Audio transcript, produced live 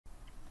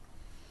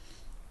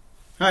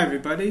Hi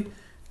everybody,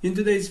 in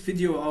today's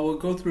video I will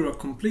go through a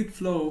complete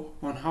flow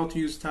on how to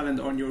use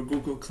Talend on your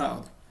Google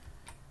Cloud.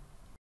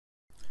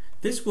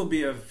 This will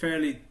be a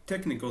fairly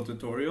technical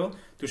tutorial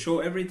to show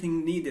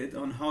everything needed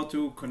on how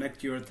to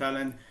connect your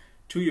Talend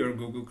to your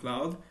Google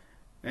Cloud,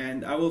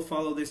 and I will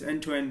follow this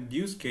end-to-end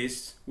use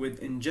case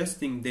with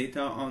ingesting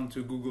data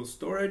onto Google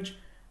Storage,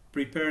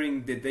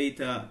 preparing the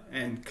data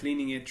and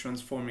cleaning it,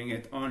 transforming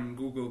it on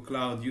Google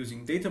Cloud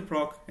using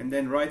Dataproc, and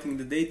then writing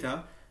the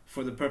data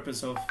for the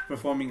purpose of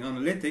performing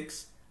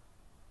analytics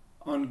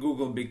on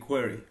Google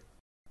Bigquery.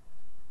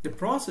 The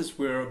process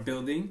we're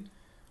building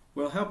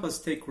will help us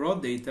take raw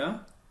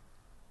data.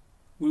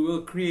 We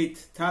will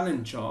create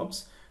Talend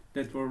jobs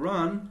that will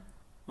run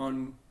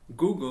on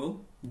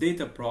Google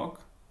Dataproc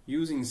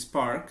using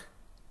Spark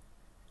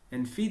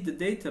and feed the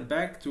data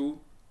back to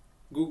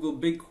Google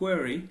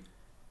Bigquery.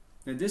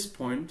 At this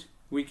point,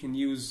 we can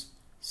use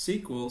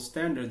SQL,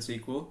 standard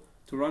SQL,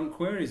 to run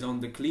queries on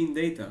the clean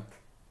data.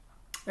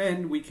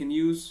 And we can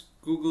use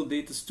Google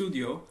Data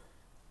Studio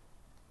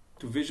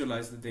to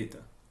visualize the data.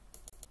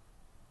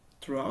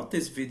 Throughout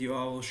this video,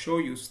 I will show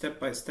you step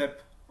by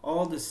step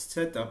all the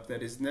setup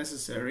that is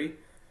necessary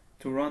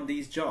to run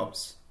these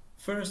jobs.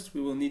 First,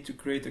 we will need to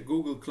create a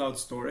Google Cloud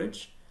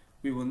Storage.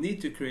 We will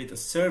need to create a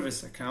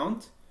service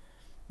account.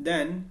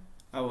 Then,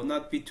 I will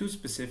not be too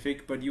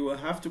specific, but you will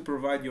have to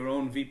provide your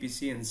own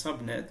VPC and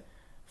subnet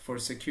for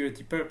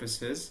security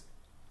purposes.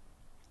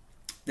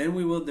 Then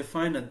we will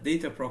define a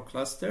Dataproc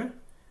cluster,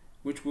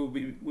 which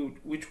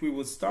we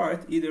will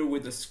start either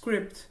with a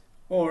script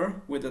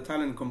or with a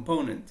Talend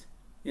component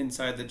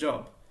inside the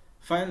job.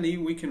 Finally,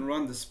 we can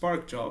run the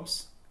Spark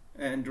jobs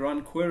and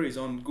run queries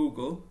on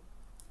Google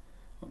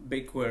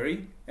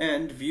Bigquery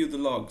and view the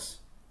logs.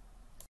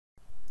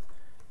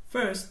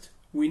 First,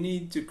 we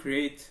need to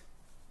create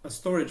a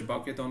storage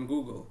bucket on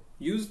Google.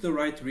 Use the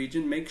right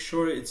region, make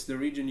sure it's the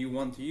region you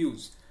want to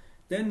use.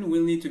 Then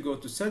we'll need to go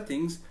to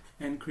settings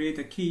and create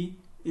a key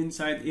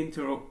inside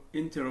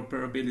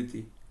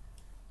interoperability.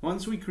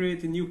 Once we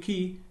create a new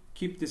key,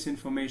 keep this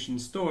information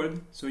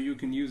stored so you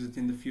can use it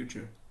in the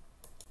future.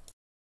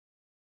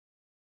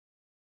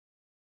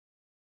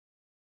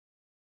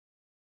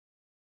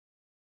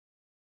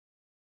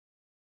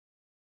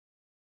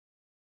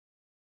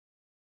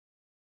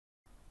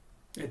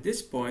 At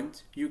this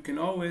point, you can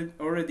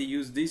already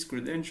use these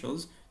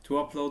credentials to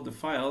upload the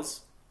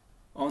files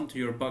onto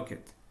your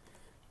bucket.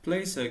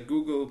 Place a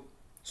Google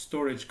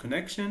Storage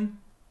connection,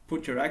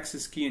 put your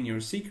access key and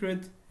your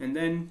secret, and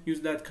then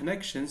use that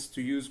connections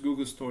to use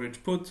Google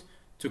Storage Put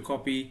to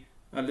copy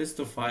a list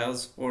of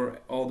files or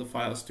all the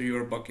files to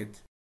your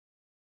bucket.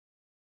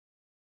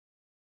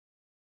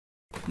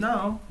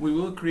 Now we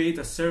will create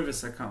a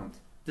service account.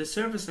 The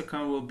service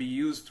account will be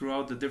used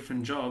throughout the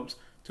different jobs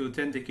to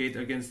authenticate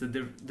against the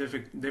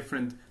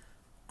different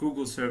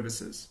Google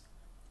services.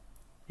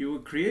 You will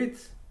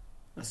create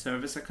a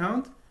service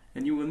account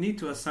and you will need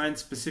to assign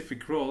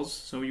specific roles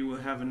so you will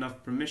have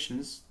enough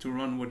permissions to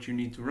run what you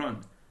need to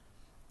run.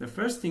 The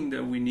first thing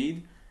that we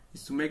need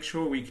is to make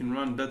sure we can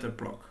run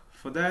Dataproc.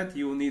 For that,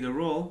 you will need a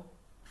role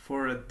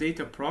for a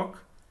Dataproc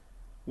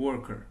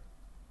worker.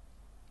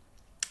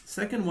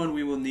 Second one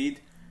we will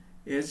need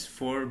is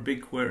for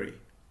Bigquery.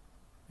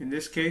 In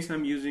this case,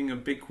 I'm using a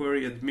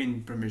Bigquery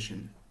admin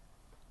permission.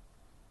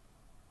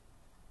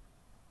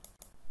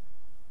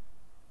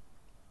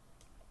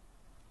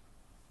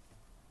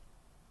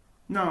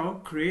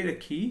 Now create a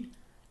key,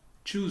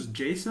 choose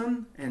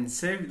JSON and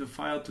save the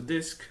file to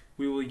disk.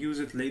 We will use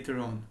it later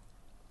on.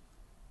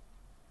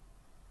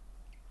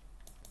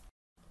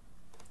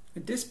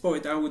 At this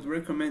point, I would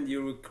recommend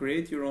you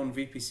create your own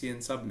VPC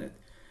and subnet.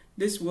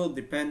 This will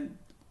depend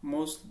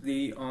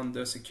mostly on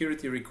the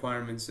security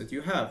requirements that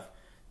you have.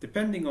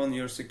 Depending on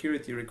your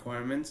security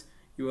requirements,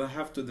 you will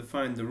have to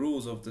define the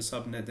rules of the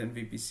subnet and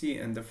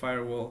VPC and the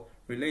firewall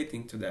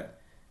relating to that.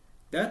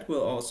 That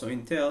will also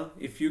entail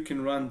if you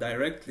can run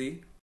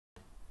directly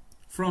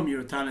from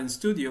your Talend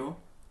Studio,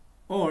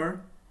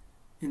 or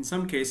in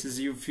some cases,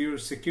 if your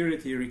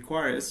security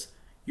requires,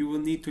 you will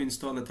need to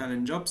install a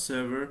Talend job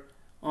server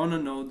on a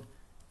node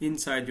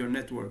inside your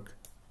network.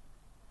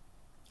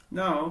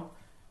 Now,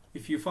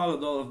 if you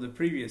followed all of the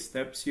previous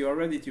steps, you are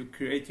ready to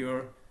create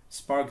your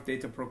Spark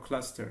Dataproc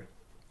cluster.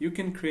 You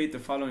can create the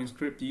following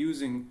script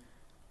using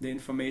the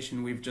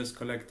information we've just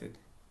collected.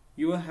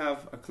 You will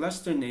have a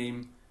cluster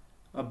name,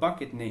 a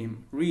bucket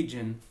name,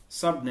 region,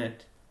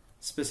 subnet,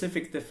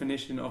 specific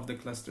definition of the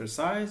cluster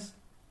size,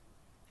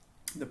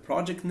 the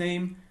project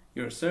name,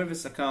 your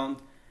service account,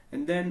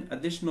 and then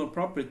additional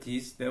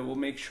properties that will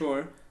make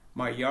sure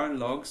my yarn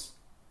logs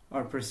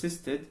are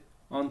persisted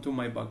onto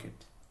my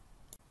bucket.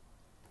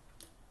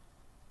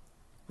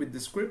 With the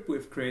script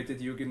we've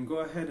created, you can go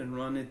ahead and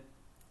run it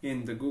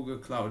in the Google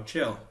Cloud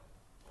Shell.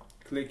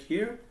 Click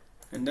here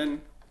and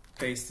then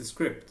paste the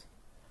script.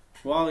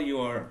 While you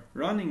are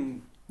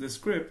running the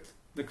script,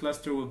 the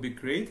cluster will be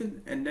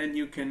created and then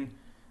you can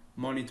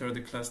monitor the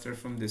cluster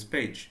from this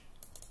page.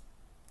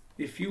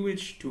 If you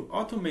wish to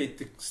automate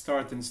the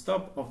start and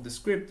stop of the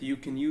script, you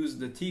can use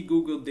the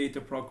Google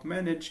Dataproc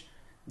Manage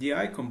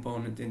DI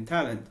component in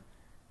Talend.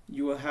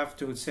 You will have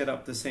to set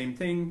up the same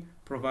thing,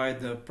 provide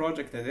the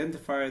project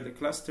identifier, the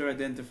cluster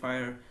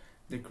identifier,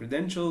 the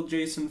credential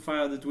JSON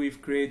file that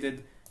we've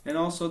created, and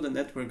also the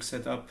network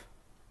setup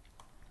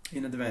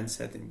in advanced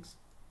settings.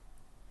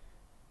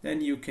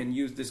 Then you can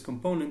use this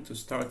component to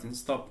start and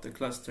stop the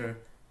cluster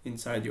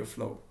inside your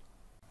flow.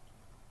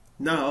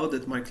 Now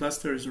that my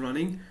cluster is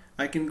running,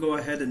 I can go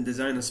ahead and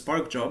design a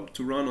Spark job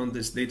to run on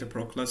this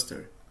Dataproc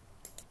cluster.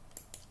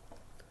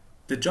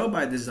 The job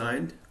I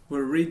designed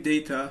will read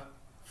data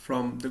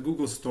from the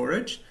Google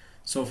Storage.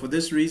 So for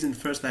this reason,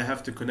 first I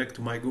have to connect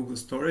to my Google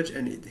Storage,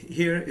 and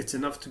here it's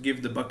enough to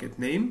give the bucket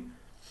name.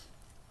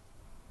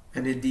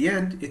 And in the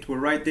end, it will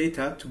write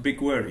data to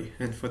Bigquery.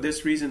 And for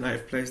this reason,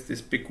 I've placed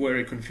this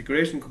Bigquery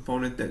configuration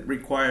component that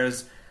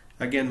requires,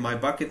 again, my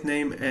bucket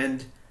name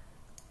and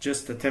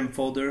just the temp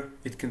folder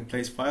it can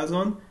place files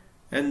on,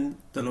 and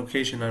the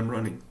location I'm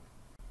running.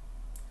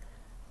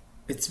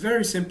 It's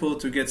very simple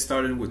to get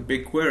started with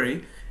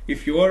Bigquery.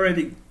 If you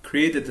already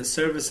created a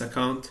service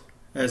account,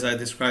 as I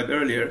described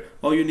earlier,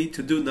 all you need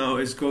to do now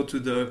is go to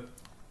the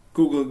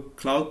Google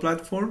Cloud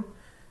Platform,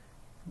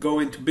 go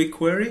into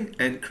Bigquery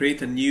and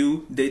create a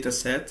new data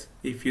set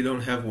if you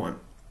don't have one.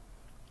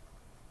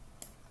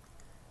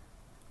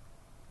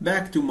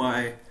 Back to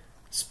my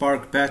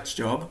Spark batch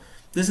job.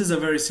 This is a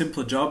very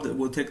simple job that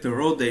will take the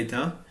raw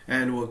data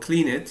and will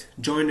clean it,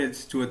 join it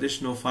to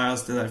additional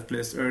files that I've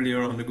placed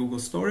earlier on the Google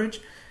Storage,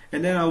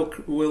 and then I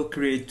will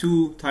create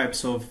two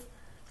types of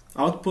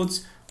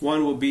outputs.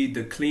 One will be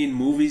the clean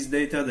movies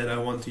data that I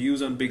want to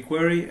use on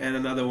Bigquery, and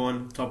another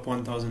one, top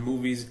 1000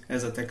 movies,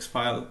 as a text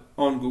file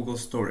on Google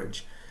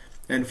Storage.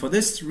 And for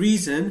this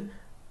reason,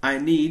 I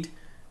need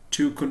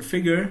to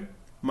configure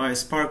my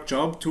Spark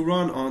job to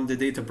run on the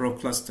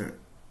Dataproc cluster.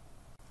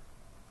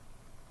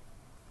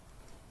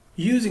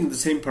 Using the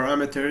same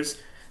parameters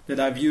that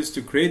I've used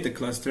to create the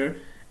cluster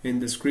in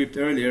the script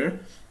earlier,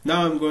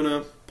 now I'm going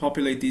to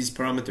populate these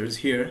parameters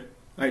here.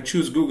 I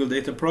choose Google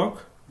Dataproc,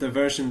 the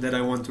version that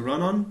I want to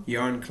run on,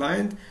 Yarn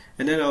client,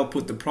 and then I'll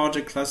put the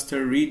project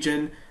cluster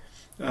region.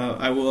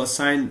 I will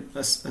assign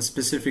a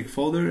specific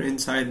folder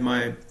inside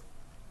my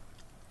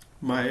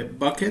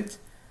bucket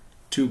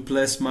to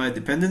place my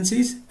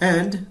dependencies,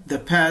 and the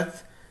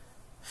path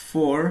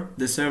for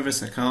the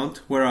service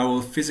account where I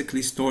will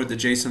physically store the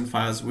JSON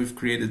files we've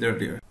created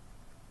earlier.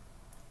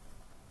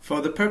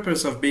 For the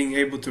purpose of being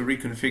able to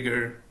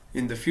reconfigure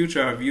in the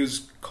future, I've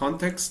used a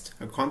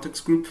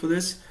context group for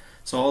this.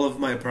 So all of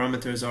my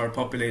parameters are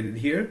populated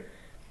here.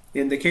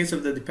 In the case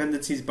of the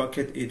dependencies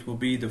bucket, it will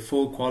be the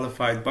full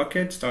qualified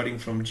bucket starting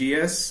from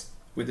GS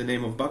with the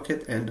name of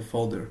bucket and the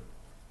folder.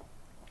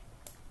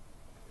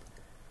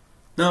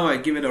 Now I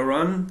give it a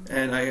run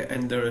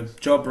and the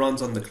job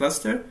runs on the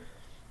cluster.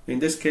 In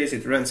this case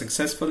it ran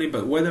successfully,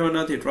 but whether or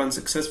not it runs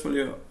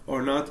successfully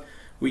or not,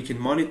 we can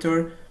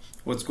monitor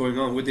what's going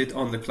on with it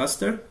on the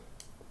cluster.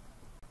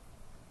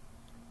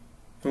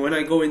 And when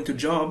I go into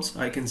jobs,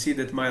 I can see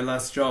that my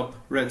last job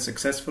ran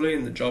successfully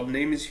and the job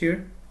name is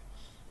here.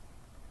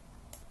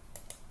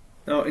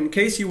 Now, in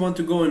case you want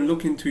to go and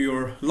look into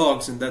your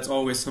logs, and that's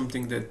always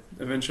something that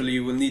eventually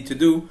you will need to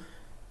do,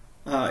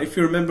 if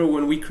you remember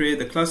when we created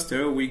the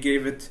cluster, we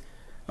gave it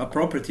a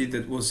property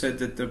that will say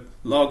that the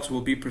logs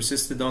will be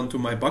persisted onto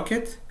my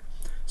bucket.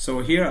 So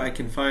here I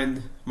can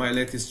find my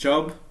latest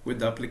job with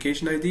the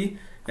application ID,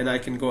 and I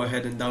can go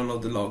ahead and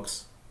download the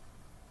logs.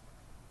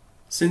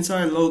 Since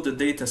I load the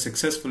data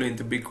successfully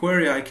into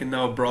Bigquery, I can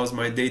now browse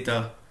my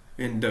data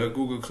in the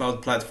Google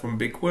Cloud Platform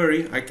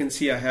Bigquery. I can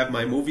see I have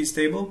my movies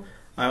table.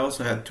 I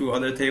also had two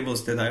other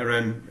tables that I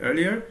ran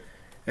earlier.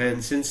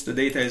 And since the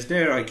data is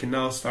there, I can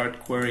now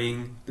start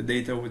querying the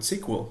data with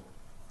SQL.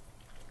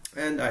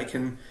 And I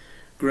can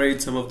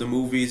grade some of the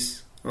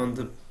movies on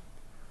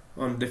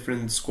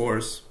different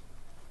scores.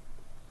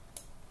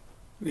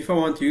 If I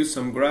want to use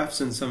some graphs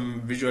and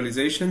some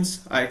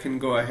visualizations, I can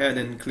go ahead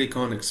and click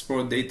on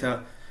Explore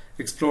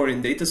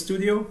in Data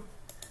Studio,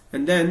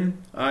 and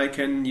then I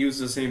can use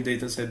the same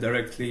dataset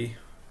directly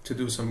to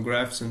do some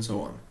graphs and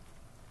so on.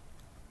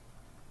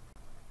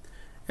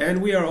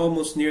 And we are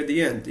almost near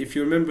the end. If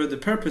you remember, the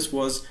purpose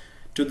was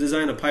to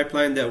design a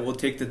pipeline that will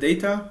take the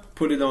data,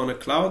 put it on a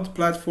cloud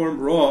platform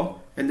raw,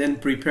 and then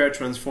prepare,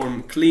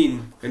 transform,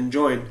 clean, and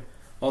join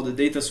all the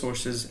data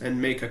sources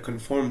and make a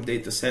conformed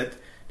data set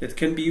that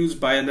can be used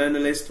by an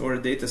analyst or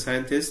a data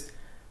scientist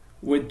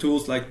with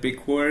tools like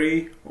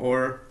Bigquery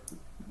or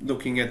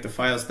looking at the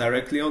files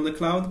directly on the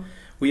cloud.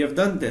 We have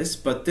done this,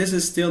 but this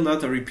is still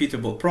not a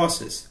repeatable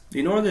process.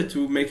 In order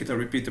to make it a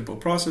repeatable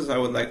process, I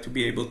would like to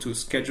be able to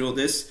schedule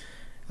this,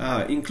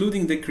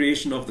 including the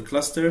creation of the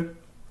cluster,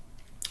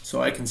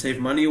 so I can save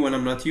money when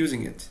I'm not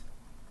using it.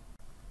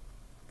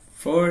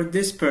 For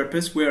this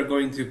purpose, we are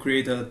going to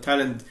create a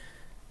Talend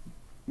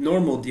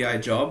normal DI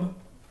job.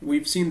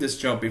 We've seen this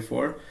job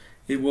before.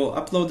 It will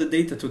upload the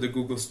data to the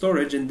Google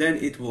Storage, and then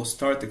it will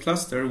start the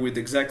cluster with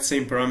exact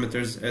same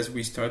parameters as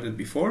we started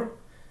before.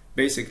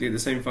 Basically the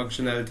same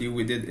functionality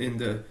we did in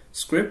the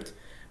script.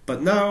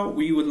 But now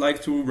we would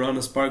like to run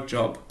a Spark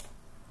job,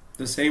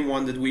 the same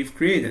one that we've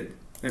created.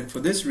 And for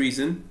this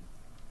reason,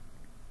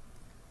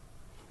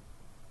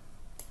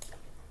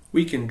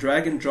 we can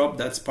drag and drop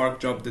that Spark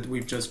job that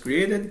we've just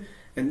created,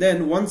 and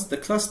then once the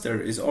cluster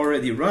is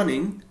already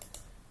running,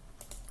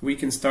 we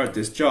can start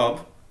this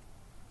job,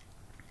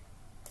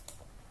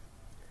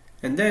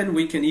 and then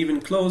we can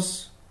even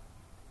close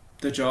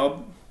the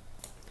job,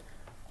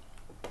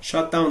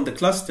 shut down the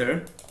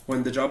cluster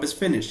when the job is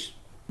finished,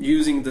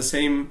 using the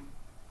same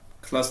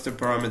cluster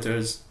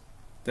parameters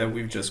that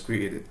we've just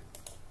created.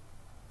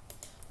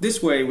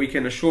 This way we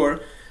can assure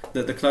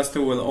that the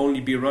cluster will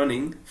only be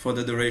running for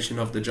the duration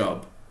of the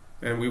job,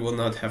 and we will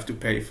not have to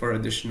pay for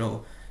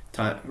additional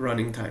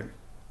running time.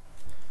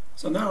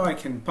 So now I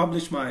can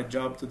publish my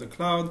job to the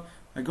cloud.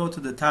 I go to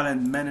the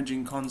Talend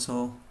managing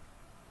console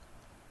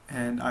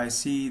and I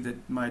see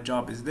that my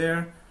job is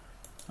there.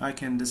 I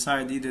can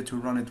decide either to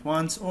run it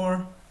once,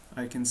 or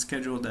I can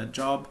schedule that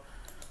job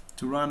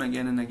to run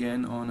again and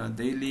again on a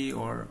daily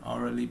or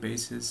hourly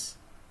basis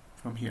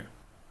from here.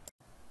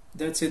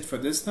 That's it for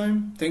this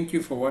time. Thank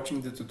you for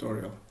watching the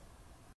tutorial.